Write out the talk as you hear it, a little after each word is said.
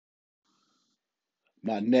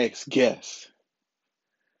My next guest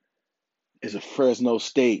is a Fresno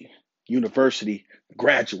State University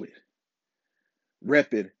graduate,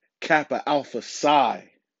 repping Kappa Alpha Psi.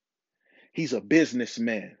 He's a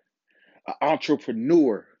businessman, an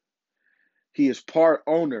entrepreneur. He is part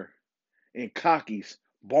owner in Cocky's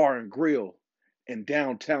Bar and Grill in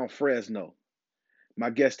downtown Fresno. My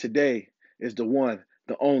guest today is the one,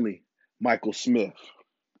 the only, Michael Smith.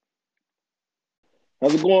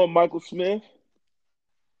 How's it going, Michael Smith?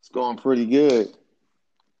 It's going pretty good.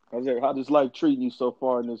 How's life treating you so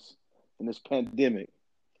far in this pandemic?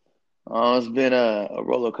 It's been a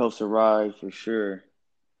roller coaster ride for sure.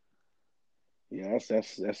 Yeah,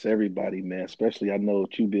 that's everybody, man. Especially I know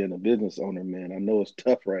with you being a business owner, man. I know it's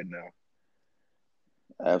tough right now.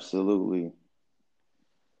 Absolutely.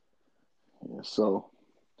 Yeah, so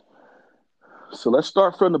let's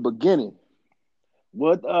start from the beginning.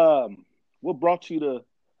 What what brought you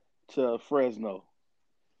to Fresno?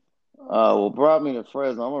 What brought me to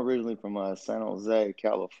Fresno? I'm originally from San Jose,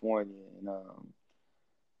 California, and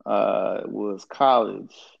it was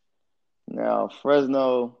college. Now,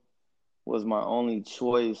 Fresno was my only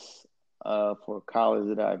choice for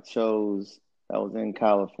college that I chose. That was in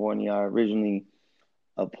California. I originally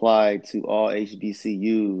applied to all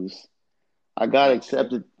HBCUs. I got Okay.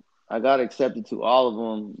 accepted. I got accepted to all of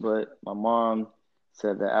them, but my mom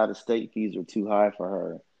said the out of state fees were too high for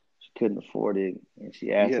her. She couldn't afford it, and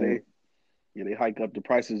she asked Yeah, me. they hike up the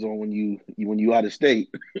prices on when you out of state.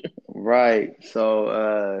 Right,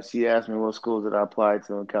 so she asked me what schools did I apply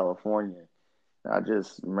to in California. I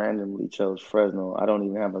just randomly chose Fresno. I don't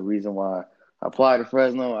even have a reason why I applied to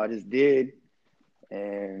Fresno. I just did,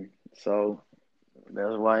 and so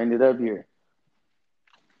that's why I ended up here.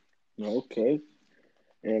 Okay.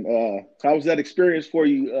 And how was that experience for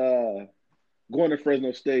you going to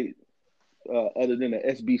Fresno State other than the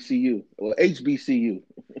SBCU or HBCU?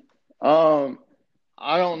 Um,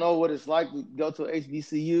 I don't know what it's like to go to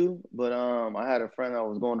HBCU, but I had a friend that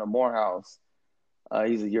was going to Morehouse.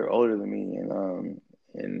 He's a year older than me,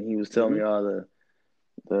 and he was telling me Hmm. all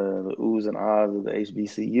the oohs and ahs of the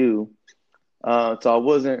HBCU. So I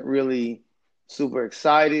wasn't really super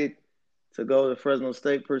excited to go to Fresno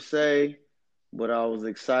State per se, but I was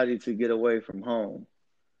excited to get away from home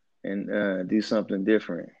and do something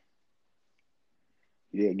different.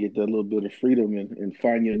 Yeah, get that little bit of freedom and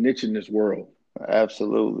find your niche in this world.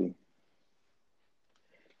 Absolutely.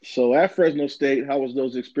 So at Fresno State, how was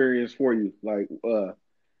those experience for you? Like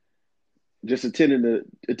just attending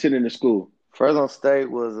the school. Fresno State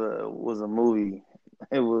was a movie.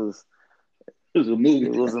 It was It was a it movie.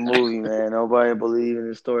 was a movie, man. Nobody believed in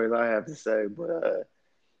the stories I have to say, but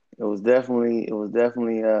it was definitely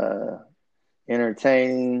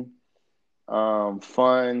entertaining,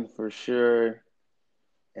 fun for sure.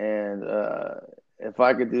 And if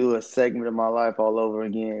I could do a segment of my life all over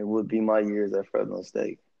again, it would be my years at Fresno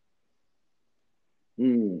State.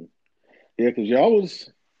 Hmm. Yeah, because y'all was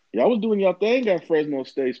doing your thing at Fresno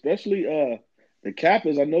State, especially the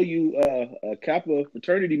Kappas. I know you a Kappa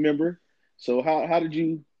fraternity member. So how did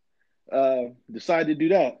you decide to do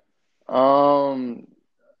that? Um,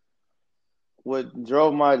 what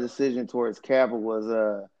drove my decision towards Kappa was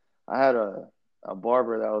I had a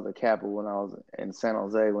barber that was a Kappa when I was in San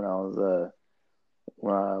Jose when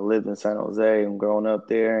I lived in San Jose and growing up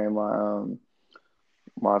there, and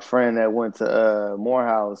my friend that went to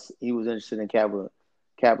Morehouse, he was interested in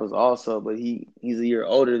Kappas also, but he's a year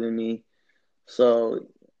older than me, so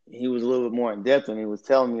he was a little bit more in depth, and he was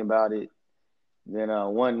telling me about it. Then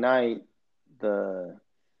one night, the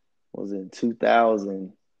was in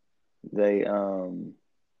 2000, they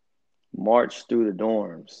marched through the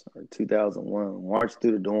dorms, or 2001, marched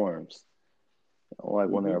through the dorms, like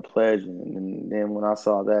when they Hmm. were pledging. And then when I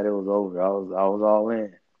saw that, it was over. I was all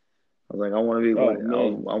in. I was like, I want to be Oh one.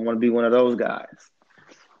 man. I want to be one of those guys.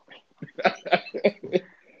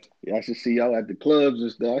 Yeah, I should see y'all at the clubs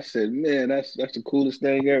and stuff. I said, man, that's the coolest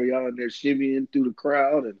thing ever. Y'all in there shimvying through the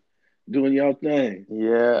crowd and doing y'all thing.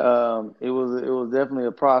 Yeah, it was definitely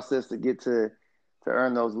a process to get to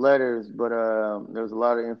earn those letters, but there was a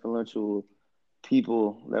lot of influential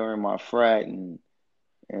people that were in my frat and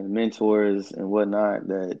mentors and whatnot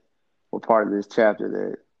that were part of this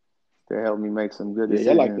chapter that helped me make some good Yeah,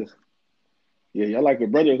 y'all like the decisions. y'all like the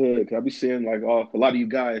brotherhood. 'Cause I be seeing like a lot of you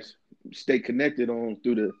guys stay connected on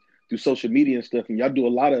through social media and stuff, and y'all do a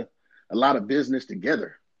lot of business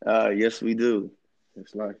together. Yes, we do.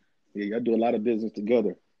 It's like yeah, y'all do a lot of business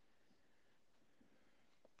together.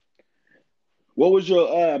 What was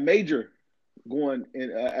your major going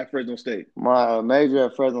in at Fresno State? My major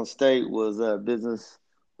at Fresno State was business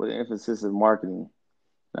with an emphasis in marketing.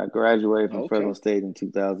 I graduated from Fresno Okay. State in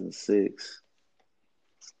 2006.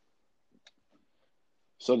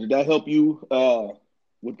 So did that help you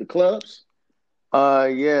with the clubs?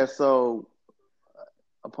 Yeah. So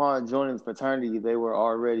upon joining the fraternity, they were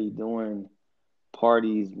already doing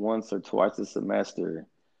parties once or twice a semester.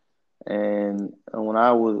 And when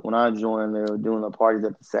I joined, they were doing the parties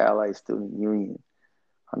at the Satellite Student Union.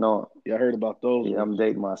 I know, Yeah, I heard about those yeah, I'm ones.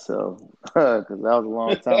 dating myself because that was a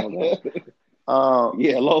long time ago. Um,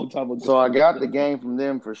 Yeah, a long time ago. so I got the game from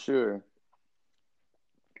them for sure.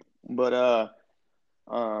 But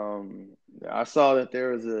um, I saw that there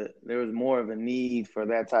was more of a need for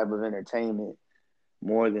that type of entertainment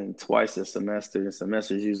more than twice a semester. The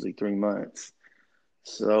semester is usually 3 months.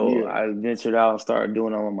 So Yeah. I ventured out and started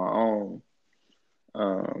doing it on my own.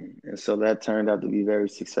 And so that turned out to be very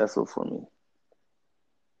successful for me.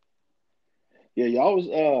 Yeah, y'all was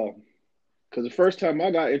because the first time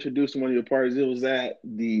I got introduced to one of your parties, it was at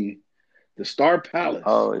the Star Palace.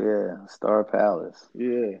 Oh yeah, Star Palace.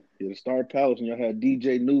 Yeah, yeah, the Star Palace, and y'all had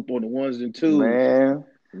DJ Noop on the ones and twos, Man,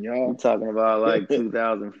 and you y'all, talking about like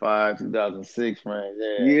 2005, 2006 range.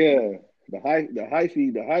 Yeah. yeah, the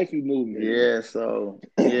hyphy movement. Yeah, so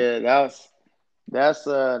yeah, that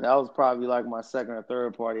was probably like my second or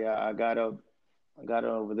third party. I got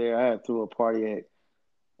over there. I had threw a party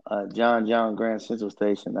at John Grand Central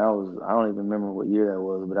Station. That was I don't even remember what year that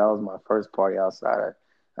was, but that was my first party outside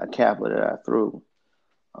of Kappa that I threw.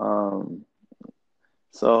 Um,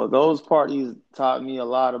 so those parties taught me a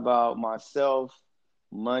lot about myself,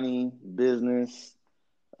 money, business,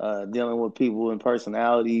 dealing with people and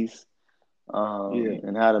personalities, Yeah,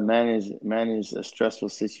 and how to manage a stressful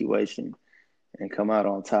situation and come out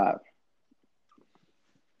on top.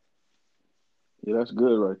 yeah, that's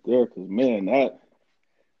good right there. Cause man,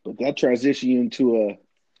 that transition you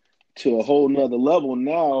to a whole nother level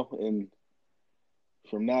now, and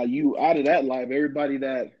from now you out of that life, everybody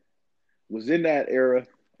that was in that era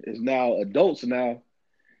is now adults now,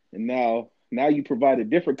 and now you provide a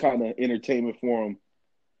different kind of entertainment for them.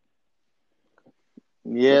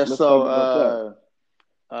 Yeah, Let's talk about that.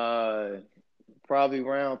 uh, probably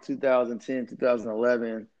around 2010,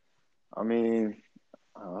 2011. I mean,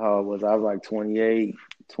 how old was I? I was like 28,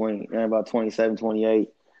 20, about 27, 28.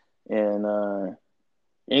 And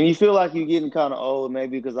and you feel like you're getting kind of old,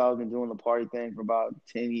 maybe because I've been doing the party thing for about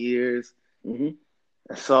 10 years. Hmm.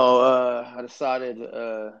 So I decided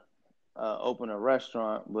to open a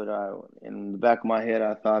restaurant, but in the back of my head,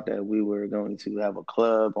 I thought that we were going to have a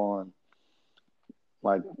club on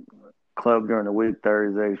like club during the week,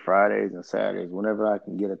 Thursdays, Fridays, and Saturdays, whenever I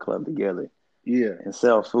can get a club together Yeah, and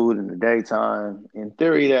sell food in the daytime. In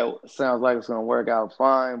theory, that sounds like it's going to work out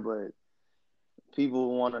fine, but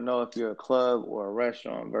people want to know if you're a club or a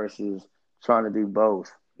restaurant versus trying to do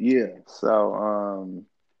both. yeah, So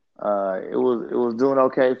it was doing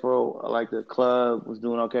okay for like the club was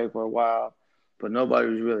doing okay for a while, but nobody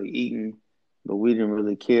was really eating. But we didn't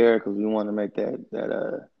really care because we wanted to make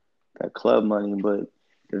that club money. But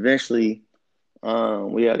eventually,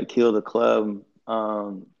 we had to kill the club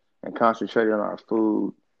and concentrate on our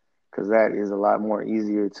food because that is a lot more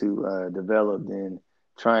easier to develop than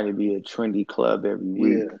trying to be a trendy club every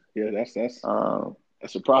yeah, week. yeah. Um,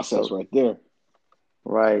 That's a process so right there.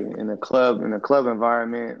 right in the club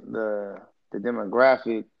environment, the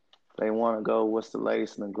demographic they want to go what's the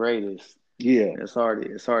latest and the greatest. Yeah, It's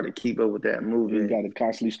hard to keep up with that you movement. got to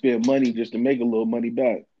constantly spend money just to make a little money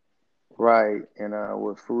back. Right, and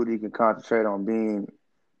with food you can concentrate on being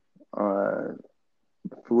uh,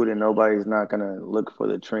 food, and nobody's not gonna look for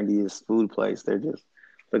the trendiest food place. They're just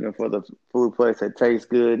looking for the food place that tastes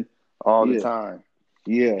good all the Yeah, time.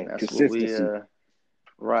 yeah, And that's what consistency.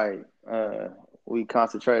 right. We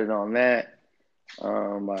concentrated on that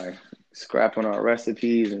by scrapping our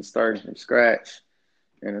recipes and starting from scratch,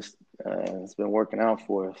 and it's been working out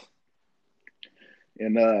for us.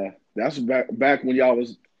 And that's back when y'all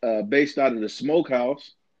was based out of the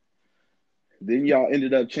smokehouse. Then y'all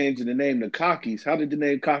ended up changing the name to Cockies. How did the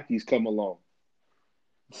name Cockies come along?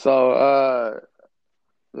 So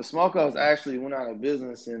the smokehouse actually went out of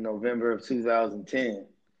business in November of 2010,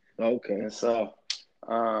 Okay. and so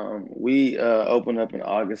we opened up in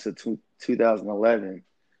August of 2011.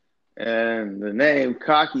 And the name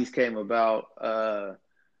Cockies came about.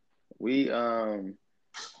 We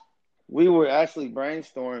we were actually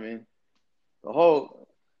brainstorming the whole.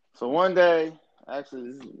 So one day,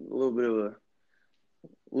 actually, this is a little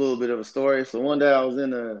bit of a story. So one day I was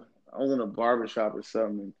in a barber shop or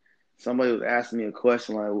something, and somebody was asking me a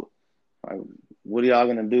question like what are y'all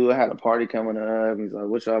gonna do? I had a party coming up. He's like,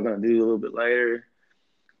 what y'all gonna do a little bit later?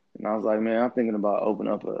 And I was like, man, I'm thinking about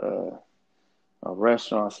opening up a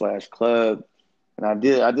restaurant slash club. And I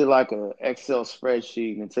did like a Excel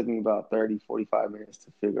spreadsheet, and it took me about 30, 45 minutes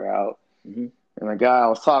to figure out. Hmm. And the guy I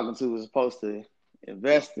was talking to was supposed to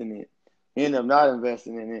invest in it. He ended up not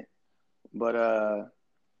investing in it. But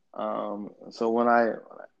so when I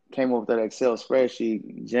came up with that Excel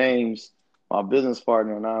spreadsheet, James, my business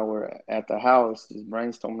partner, and I were at the house just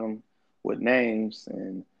brainstorming them with names,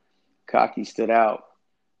 and Cocky stood out.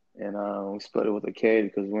 And we split it with a K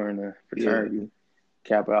because we're in a Yeah. fraternity,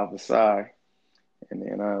 Kappa Alpha Psi. And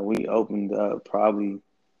then we opened up probably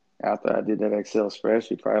after I did that Excel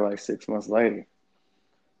spreadsheet, probably like 6 months later.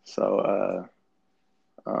 So,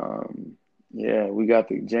 yeah, we got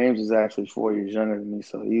James is actually 4 years younger than me.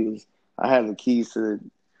 So I had the keys to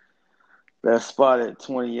that spot at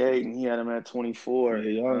 28 and he had him at 24.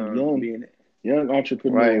 Yeah, young Right,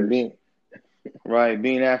 entrepreneurs.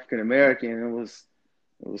 being African American,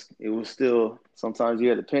 it was still sometimes you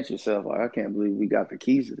had to pinch yourself. Like, I can't believe we got the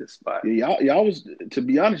keys to this spot. Yeah, y'all was, to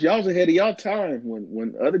be honest, y'all was ahead of y'all time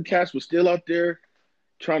when other cats were still out there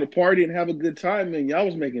trying to party and have a good time, and y'all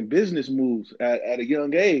was making business moves at a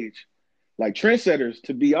young age, like trendsetters.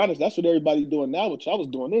 To be honest, that's what everybody's doing now. But y'all was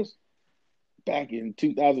doing this back in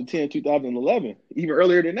 2010, 2011, even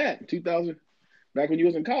earlier than that, 2000, back when you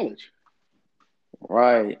was in college.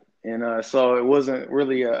 Right. And so it wasn't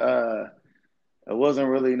really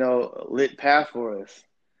no lit path for us.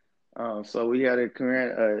 So we had to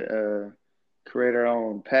create our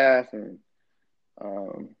own path, and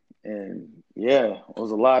yeah, it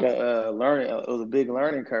was a lot of learning. It was a big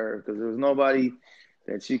learning curve because there was nobody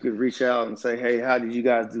that you could reach out and say, "Hey, how did you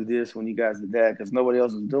guys do this when you guys did that?" Because nobody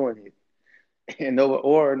else was doing it, and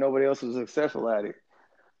nobody else was successful at it.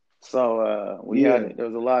 So Yeah, there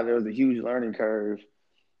was a huge learning curve,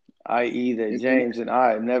 i.e., that and James and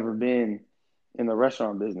I had never been in the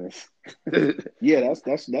restaurant business. yeah,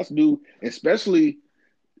 that's new, especially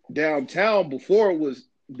downtown. Before it was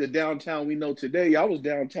the downtown we know today. Y'all was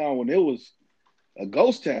downtown when it was a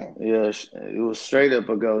ghost town. Yeah, it was straight up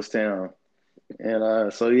a ghost town.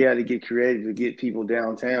 And so you had to get creative to get people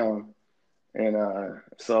downtown. And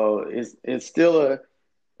so it's still a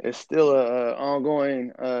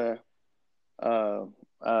ongoing uh,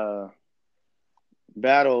 uh,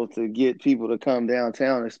 battle to get people to come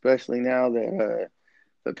downtown, especially now that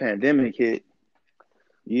the pandemic hit.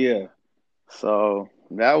 Yeah, So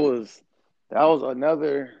that was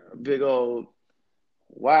another big old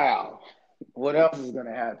wow. What else is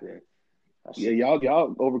gonna happen? yeah,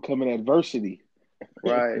 y'all overcoming adversity.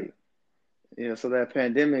 Right. Yeah, so that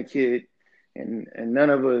pandemic hit, and none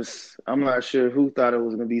of us, I'm not sure who thought it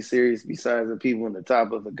was going to be serious besides the people in the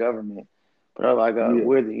top of the government. But I'm like, Yeah,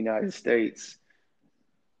 we're the United States.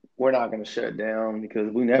 We're not going to shut down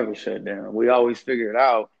because we never shut down. We always figure it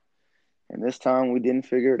out. And this time we didn't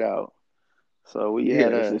figure it out. So we yeah,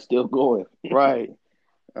 had it's still going. right.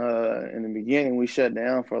 In the beginning, we shut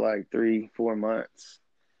down for like 3, 4 months.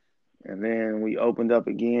 And then we opened up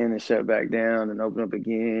again and shut back down and opened up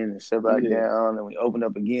again and shut back Yeah, down. And we opened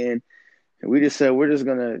up again. And we just said,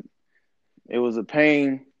 it was a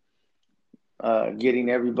pain getting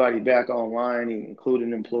everybody back online,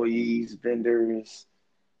 including employees, vendors,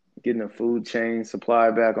 getting the food chain supply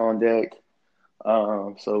back on deck.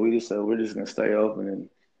 So we just said, we're just going to stay open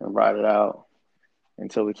and ride it out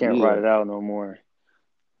until we can't ride yeah, it out no more.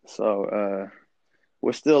 So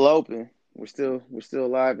we're still open. We're still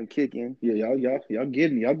alive and kicking. yeah. Y'all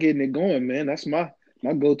getting it going, man. That's my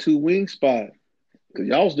go-to wing spot. Cause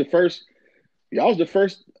y'all was the first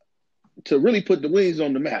to really put the wings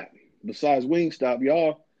on the map. Besides Wingstop,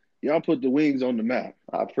 y'all put the wings on the map.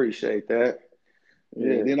 I appreciate that.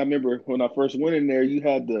 Yeah. Yeah. Then I remember when I first went in there, you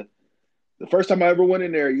had the first time I ever went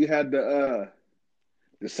in there, you had the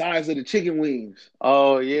size of the chicken wings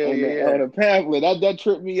Oh yeah, on yeah, the yeah. pamphlet. That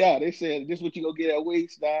tripped me out. They said this what you gonna get at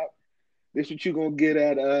Wingstop. This what you gonna get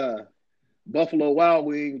at Buffalo Wild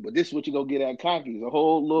Wings, but this is what you gonna get at Cocky's. A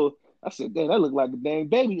whole little. I said, damn, that looked like a dang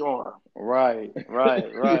baby arm. Right,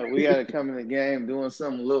 right, right. We got to come in the game doing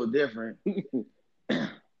something a little different.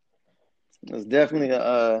 There's definitely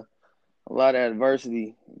a lot of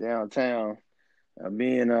adversity downtown.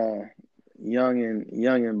 Being young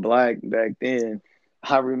and black back then,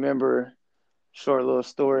 I remember short little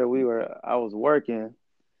story. I was working.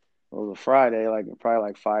 It was a Friday, like probably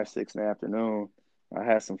like 5, 6 in the afternoon. I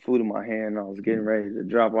had some food in my hand. And I was getting ready to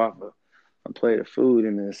drop off a plate of food,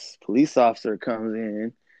 and this police officer comes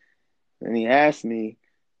in and he asked me,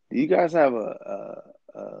 "Do you guys have a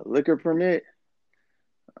liquor permit?"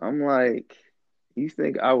 I'm like, "You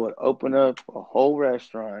think I would open up a whole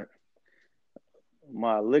restaurant,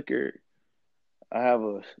 my liquor? I have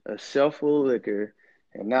a shelf full of liquor,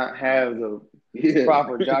 and not have the Yeah.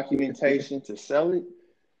 proper documentation to sell it,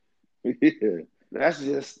 Yeah. that's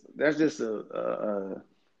just a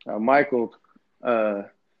Michael uh,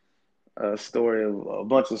 story of a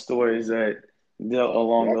bunch of stories that dealt Yeah,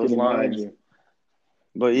 along I can those lines. imagine.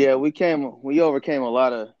 But yeah, we overcame a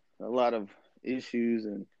lot of issues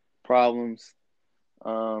and problems.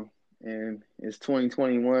 And it's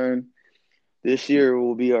 2021. This year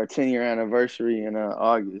will be our 10-year anniversary in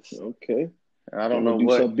August. Okay. I Y'all don't gonna know do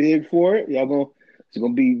what. something big for it? It's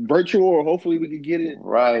gonna be virtual, or hopefully we can get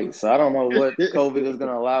Right. So I don't know what COVID is it. going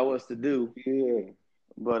to allow us to do, Yeah.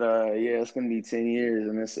 but yeah, it's going to be 10 years,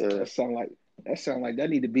 and it's That sound like that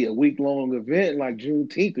need to be a week long event like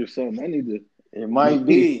Juneteenth or something. I need to it be might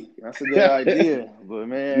be. That's a good idea, but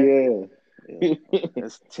man, yeah.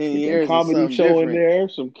 it's 10 Get that years of comedy something show in different. there,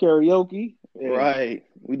 some karaoke. Yeah. Right.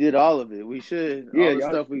 We did all of it. We should. Yeah, All the y'all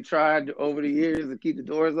stuff we tried over the years to keep the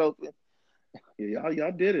doors open. yeah,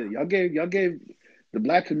 y'all did it. Y'all gave the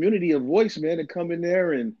black community a voice, man, to come in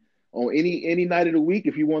there and on any night of the week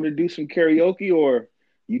if you want to do some karaoke or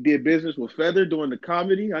you did business with Feather doing the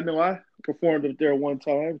comedy. I know I performed up there one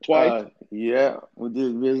time, twice. Yeah, we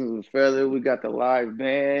did business with Feather. We got the live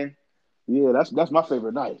band. Yeah, that's my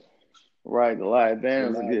favorite night. Right, the live The band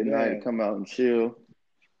was a live good night to band, come out and chill.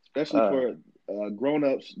 especially Uh, for grown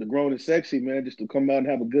ups, the grown and sexy, man, just to come out and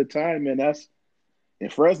have a good time, man. That's in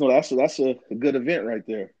Fresno. That's a good event right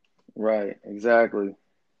there. right, exactly.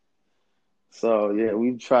 So yeah,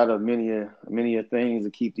 we've tried many a things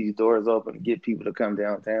to keep these doors open to get people to come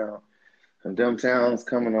downtown. And downtown's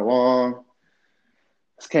coming along.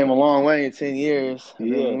 It's came a long way in 10 years than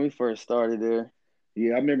Yeah, when we first started there.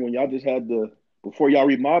 yeah. I remember when y'all just had before y'all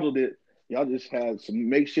remodeled it, y'all just had some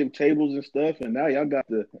makeshift tables and stuff, and now y'all got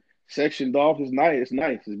the sectioned off. It's nice. It's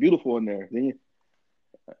nice. It's beautiful in there. Then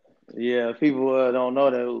Yeah, people don't know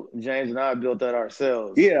that James and I built that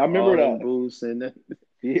ourselves. yeah, I remember All them that. booths and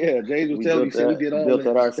Yeah, James was we telling me, he built said we that did all built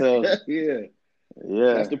that this. ourselves. Yeah, that's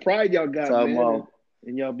Yeah, the pride y'all got, talking man, about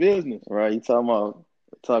in y'all business. right. You talking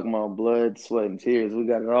about blood, sweat, and tears. We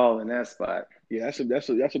got it all in that spot. Yeah, that's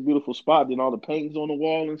a beautiful spot. Then all the paintings on the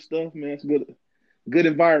wall and stuff, man. It's good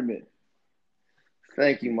environment.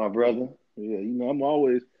 Thank you, my brother. Yeah, I'm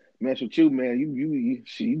always mess with you, man.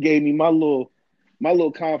 You gave me my little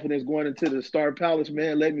confidence going into the Star Palace,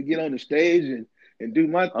 man. Let me get on the stage and do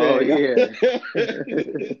my Oh thing. yeah.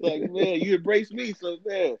 It's like, man, you embrace me, so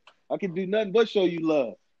man, I can do nothing but show you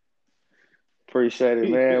love. Appreciate it,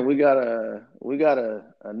 man. We got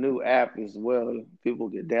a new app as well. People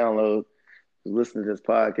can download. Listen to this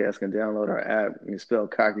podcast can download our app. You can spell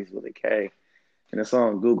Cockies with a K, and it's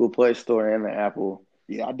on Google Play Store and the Apple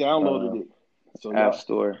Yeah, I downloaded uh, it. So App y'all,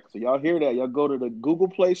 Store. so y'all hear that? Y'all go to the Google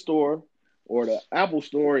Play Store or the Apple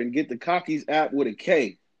Store and get the Cockies app with a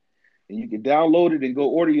K, and you can download it and go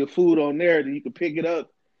order your food on there. Then you can pick it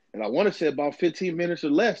up. And I want to say about 15 minutes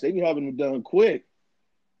or less. They be having it done quick.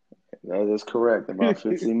 That is correct. About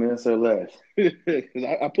 15 minutes or less. Because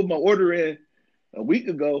I put my order in a week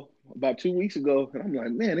ago, about 2 weeks ago, and I'm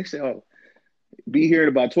like, man, they said I'll be here in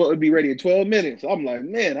about 12, be ready in 12 minutes. I'm like,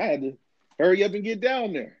 man, I had to hurry up and get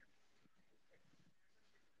down there.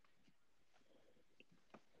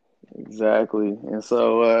 Exactly. And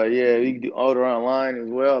so, yeah, you can do order online as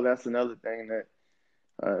well. That's another thing that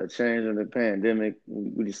changed in the pandemic.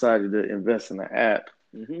 We decided to invest in the app,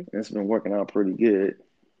 Hmm. and it's been working out pretty good.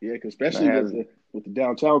 Yeah, 'cause And it especially with has, the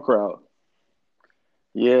downtown crowd.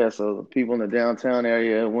 yeah, so the people in the downtown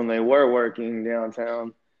area, when they were working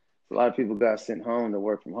downtown, a lot of people got sent home to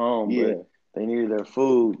work from home, but Yeah. they needed their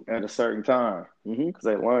food at a certain time Hmm. because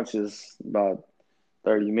their lunch is about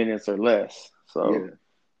 30 minutes or less. So Yeah.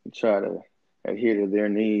 we try to adhere to their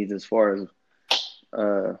needs as far as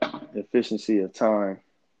uh, efficiency of time.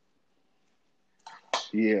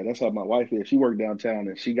 Yeah, that's how my wife is. She worked downtown,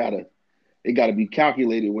 and it gotta be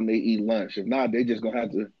calculated when they eat lunch. If not, they just gonna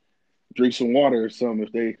have to drink some water or something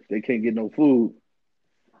if they can't get no food.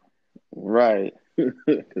 Right.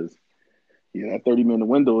 Because yeah, that 30-minute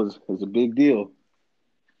window is a big deal.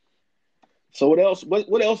 So what else?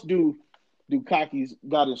 What else do Cockies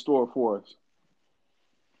got in store for us?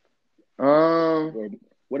 Um, Or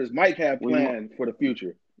what does Mike have we planned for the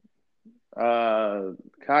future?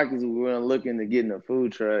 Cockies, we're looking to get in a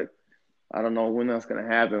food truck. I don't know when that's gonna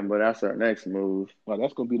happen, but that's our next move. Well,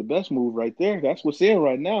 that's gonna be the best move right there. That's what's in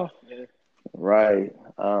right now. Yeah. Right.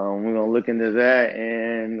 We're gonna look into that,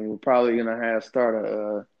 and we're probably gonna have start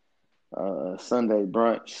a Sunday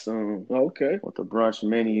brunch soon Okay. with a brunch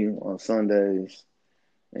menu on Sundays,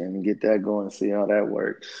 and get that going and see how that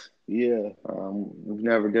works. Yeah. We've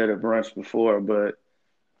never did a brunch before, but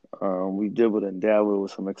We dabbled and dabbled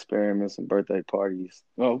with some experiments and birthday parties,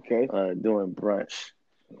 Oh, okay. doing brunch,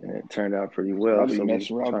 and it turned out pretty So well. y'all be So we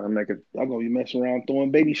messing around. trying to make it. Y'all gonna be messing around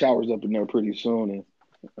throwing baby showers up in there pretty soon, and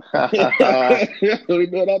we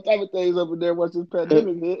doing all type of things up in there once this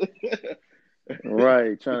pandemic hit.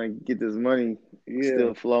 Right, trying to get this money Yeah,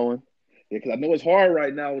 still flowing. yeah, because I know it's hard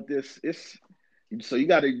right now with this. It's so you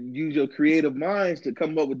got to use your creative minds to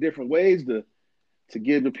come up with different ways to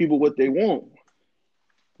give the people what they want.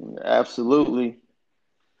 Absolutely,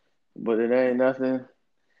 but it ain't nothing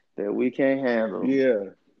that we can't handle.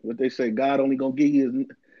 Yeah, what they say, God only gonna give you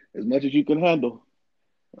as much as you can handle.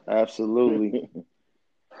 Absolutely.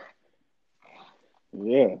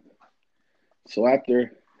 Yeah. So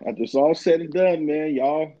after it's all said and done, man,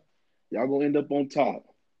 y'all gonna end up on top.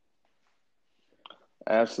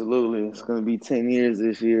 Absolutely. It's going to be 10 years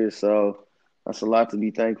this year, so that's a lot to be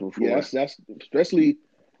thankful Yeah, for. that's especially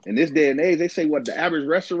in this day and age. They say what the average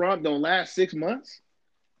restaurant don't last 6 months.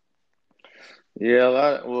 Yeah, a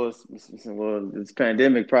lot. Well, this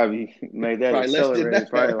pandemic probably made that Probably less than accelerated.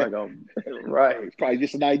 Probably that. like a right, It's probably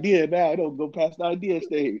just an idea now. It don't go past the idea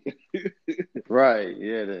stage. right.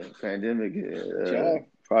 Yeah, the pandemic Y'all,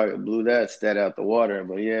 probably blew that stat out the water.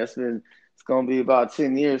 But yeah, it's going to be about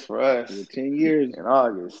 10 years for yeah, us 10 years, in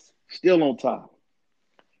August. still on top.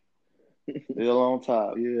 Still on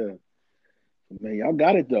top. Yeah. Man, y'all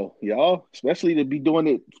got it though. Y'all, especially to be doing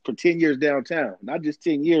it for 10 years downtown. Not just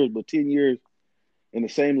 10 years, but 10 years in the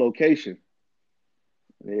same location.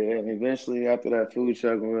 Yeah, and eventually after that food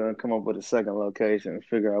truck, we're gonna come up with a second location and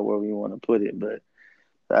figure out where we want to put it. But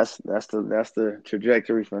that's the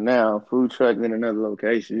trajectory for now. Food truck in another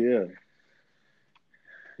location. Yeah.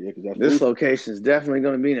 Yeah, because that This food, location is definitely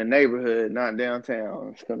going to be in the neighborhood, not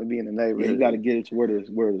downtown. It's going to be in the yeah, you got to neighborhood, get it to where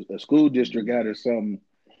the school district got or something.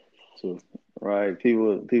 So, right?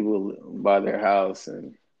 People buy their house,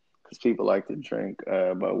 and because people like to drink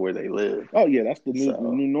about where they live, oh yeah, that's the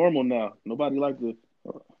so new normal now. Nobody like to.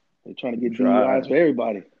 They're trying to get DUIs drive, for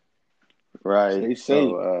everybody. right? Stay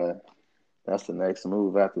So safe. that's the next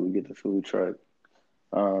move after we get the food truck.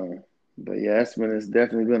 Um, but yeah, it's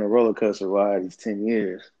definitely been a roller coaster ride these 10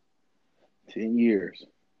 years. 10 years.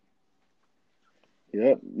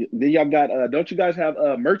 Yep. Then y'all got. Don't you guys have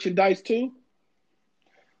merchandise too?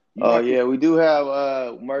 You Oh rocking? yeah, we do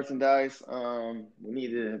have merchandise. We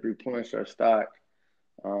need to replenish our stock.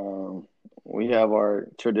 Um, we have our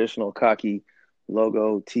traditional cocky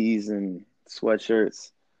logo tees and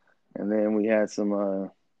sweatshirts, and then we had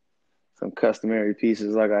some customary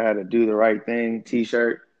pieces like I had a "Do the Right Thing"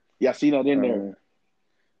 T-shirt. Yeah, I see that in there.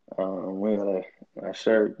 Uh, we had a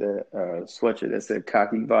shirt that sweatshirt that said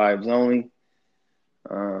 "Cocky Vibes Only."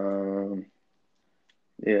 Um,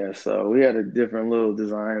 yeah, so we had a different little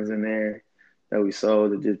designs in there that we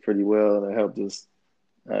sold that did pretty well. That helped us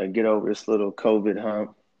get over this little COVID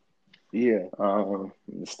hump. Yeah.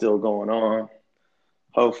 It's still going on.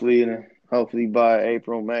 Hopefully by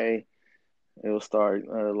April, May, it'll start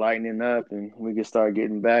lightening up, and we can start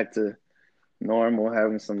getting back to normal,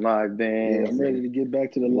 having some live Yeah, bands I'm ready and to get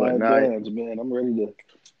back to the live whatnot. bands, man. I'm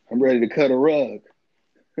ready to cut a rug.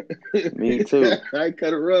 Me too. I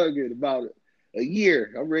cut a rug in about a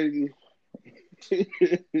year. I'm ready to.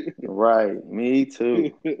 Right. Me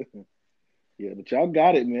too. Yeah, but y'all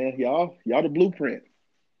got it, man. Y'all the blueprint.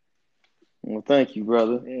 Well, thank you,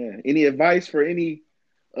 brother. Yeah. Any advice for any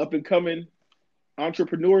up and coming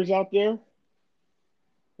entrepreneurs out there?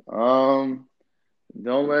 Um,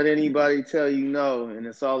 don't let anybody tell you no, and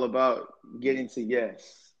it's all about getting to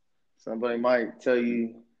yes. Somebody might tell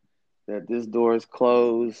you that this door is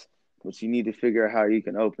closed, but you need to figure out how you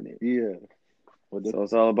can open it. Yeah. So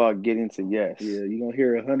it's all about getting to yes. Yeah, you're gonna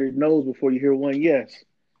hear 100 no's before you hear one yes.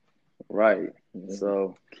 Right. Yeah.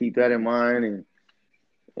 So keep that in mind,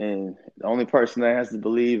 and the only person that has to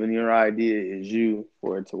believe in your idea is you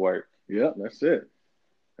for it to work. Yep, that's it.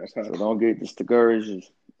 That's how. So don't get discouraged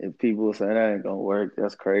if people say that ain't gonna work.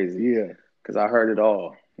 That's crazy. Yeah. Because I heard it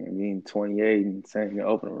all. I mean, 28 and saying you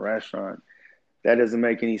open a restaurant, that doesn't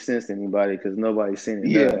make any sense to anybody because nobody's seen it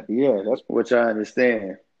Yeah. done, Yeah. That's. which I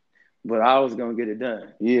understand. But I was gonna get it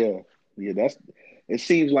done. Yeah. Yeah. That's. It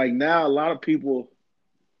seems like now a lot of people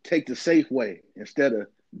take the safe way instead of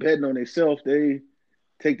betting on themselves. They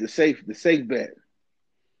take the safe bet.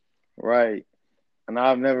 Right. And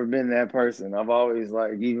I've never been that person. I've always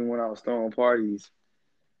like, even when I was throwing parties,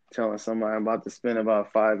 telling somebody I'm about to spend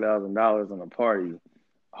about $5,000 on a party,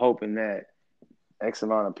 hoping that X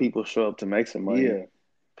amount of people show up to make some money. Yeah.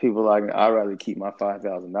 People like, I'd rather keep my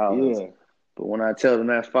 $5,000. Yeah. But when I tell them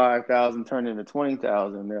that 5,000 turned into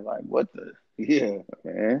 20,000, they're like, "What the Yeah.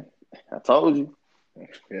 man? I told you." Yeah.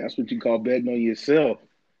 That's what you call betting on yourself.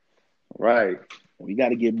 Right. We got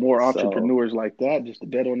to get more So, entrepreneurs like that just to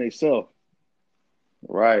bet on themselves.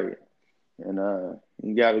 right. And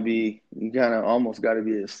you kind of almost got to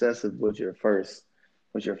be obsessive with your first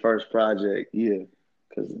project, Yeah,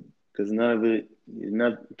 because none of it,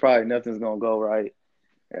 probably nothing's gonna go right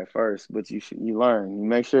at first, but you learn. You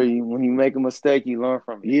make sure when you make a mistake, you learn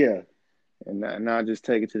from it, yeah, and not just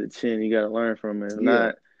take it to the chin. You got to learn from it. If yeah,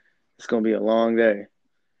 not, it's gonna be a long day.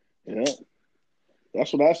 yeah.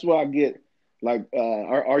 That's what I get. Like,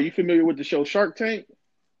 are you familiar with the show Shark Tank?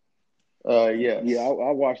 Yeah, Yes.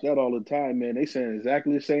 I watch that all the time, man. They saying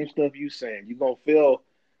exactly the same stuff you saying. You're gonna fail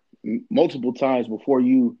multiple times before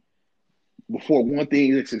one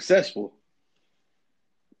thing is successful.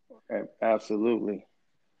 Absolutely.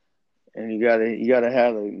 And you gotta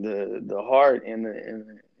have the heart and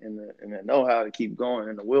the know how to keep going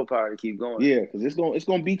and the willpower to keep going. Yeah, because it's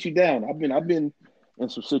gonna beat you down. I've been in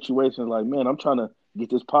some situations like, man, I'm trying to get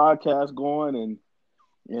this podcast going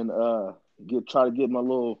and try to get my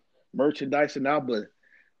little merchandising out, but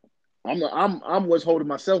I'm what's holding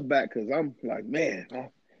myself back because I'm like, man,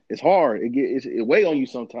 it's hard. It weigh on you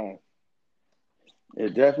sometimes.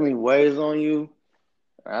 It definitely weighs on you.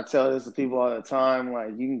 I tell this to people all the time,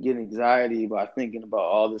 like you can get anxiety by thinking about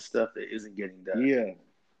all this stuff that isn't getting done, Yeah,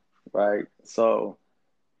 right? So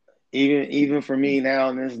even for me now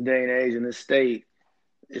in this day and age in this state,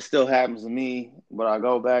 it still happens to me, but I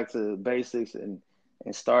go back to the basics and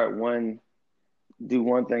do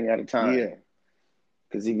one thing at a time. yeah,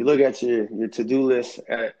 Because if you look at your to do list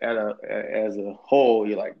as a whole,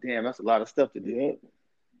 you're like, damn, that's a lot of stuff to do. yeah,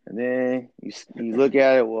 And then you look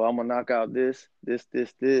at it, well, I'm gonna knock out this.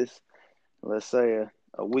 Let's say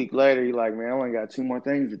a week later, you're like, man, I only got two more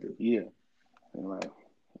things to do. yeah, And like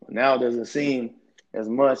now it doesn't seem as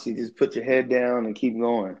much. You just put your head down and keep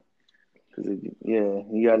going. Because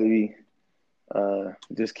you got to be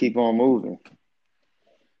just keep on moving.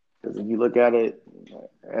 Because if you look at it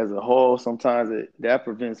as a whole, sometimes that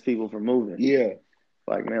prevents people from moving. yeah,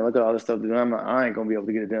 Like, man, look at all this stuff to do. I ain't gonna be able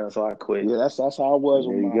to get it done, so I quit. yeah. That's how I was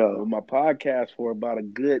And with there you my go. with my podcast for about a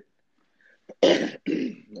good a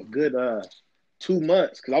good 2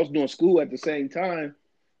 months because I was doing school at the same time,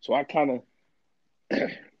 so I kind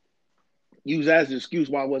of used that as an excuse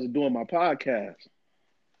why I wasn't doing my podcast.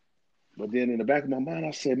 But then in the back of my mind,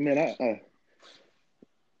 I said, man,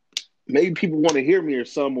 maybe people want to hear me or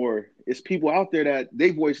some, or it's people out there that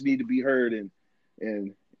their voice need to be heard, and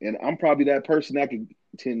and I'm probably that person that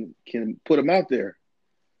can put them out there.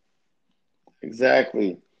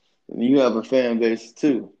 Exactly. And you have a fan base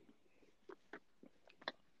too.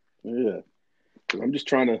 Yeah, 'cause I'm just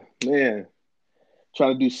trying to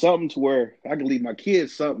do something to where I can leave my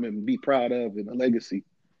kids something and be proud of and a legacy.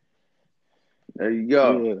 There you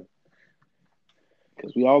go. Yeah,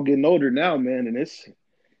 because we all getting older now, man, and it's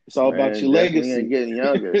all about Man, your definitely ain't legacy. getting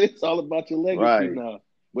younger. It's all about your legacy Right. now.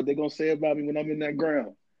 What they gonna say about me when I'm in that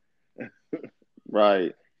ground?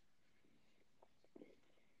 Right.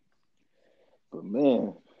 But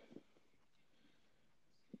man,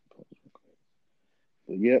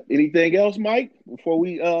 but yeah. Anything else, Mike? Before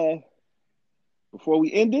we end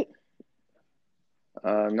it?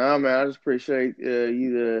 No, man, I just appreciate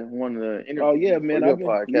you one of the Oh interview yeah, me for man. your Yeah,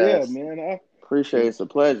 podcast. man. Appreciate it. It's a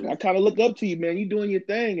pleasure. I kind of look up to you, man. You doing your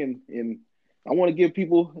thing, and I want to give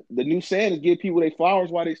people the new saying is give people their flowers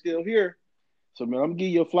while they still here. So man, I'm gonna give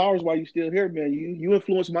you your flowers while you still here, man. You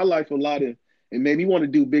influenced my life a lot and made me want to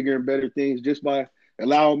do bigger and better things just by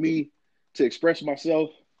allowing me to express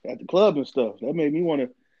myself at the club and stuff. That made me want to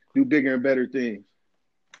do bigger and better things.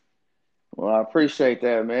 Well, I appreciate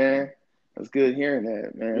that, man. It's good hearing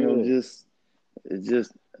that, man. Yeah, It's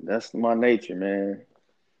just that's my nature, man.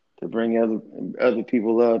 To bring other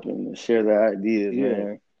people up and share their ideas, yeah.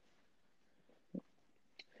 man.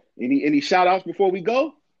 Any shout outs before we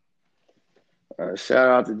go? Shout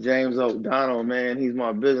out to James O'Donnell, man. He's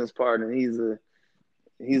my business partner. He's the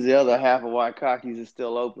other half of why Cocky's is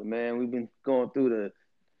still open, man. We've been going through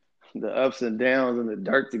the ups and downs and the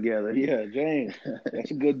dirt together. Yeah, James. That's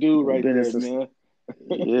a good dude We've right been in there, some man.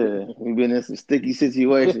 we've been in some sticky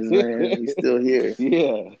situations, man. He's still here.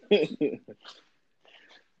 Yeah.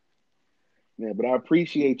 Man, but I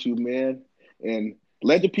appreciate you, man. And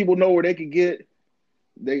let the people know where they can get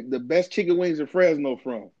the best chicken wings in Fresno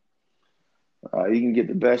from. You can get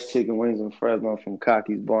the best chicken wings in Fresno from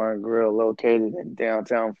Cocky's Bar and Grill, located in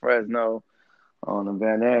downtown Fresno on the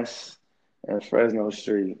Van Ness and Fresno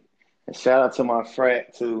Street. And shout out to my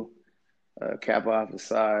frat too, Kappa Alpha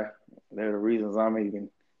Psi. They're the reasons I'm even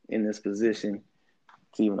in this position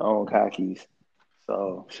to even own Cocky's.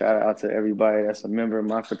 So shout out to everybody that's a member of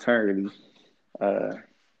my fraternity. Uh,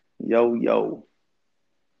 yo.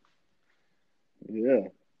 Yeah.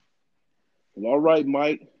 Well, all right,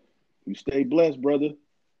 Mike. You stay blessed, brother.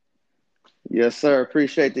 Yes, sir.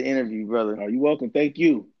 Appreciate the interview, brother. Are you welcome? Thank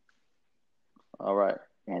you. All right.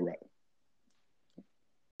 All right.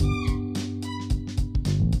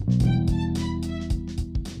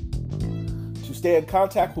 To stay in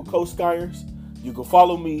contact with Coach Skyers, you can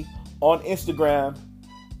follow me on Instagram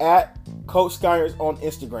at Coach Skyers on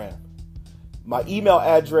Instagram. My email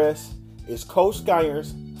address is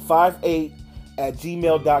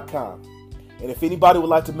coachskyers58@gmail.com. And if anybody would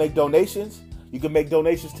like to make donations, you can make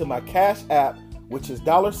donations to my Cash App, which is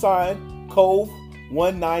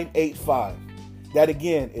 $Cove1985. That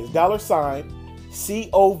again is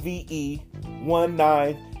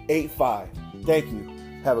 $COVE1985. Thank you.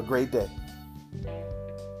 Have a great day.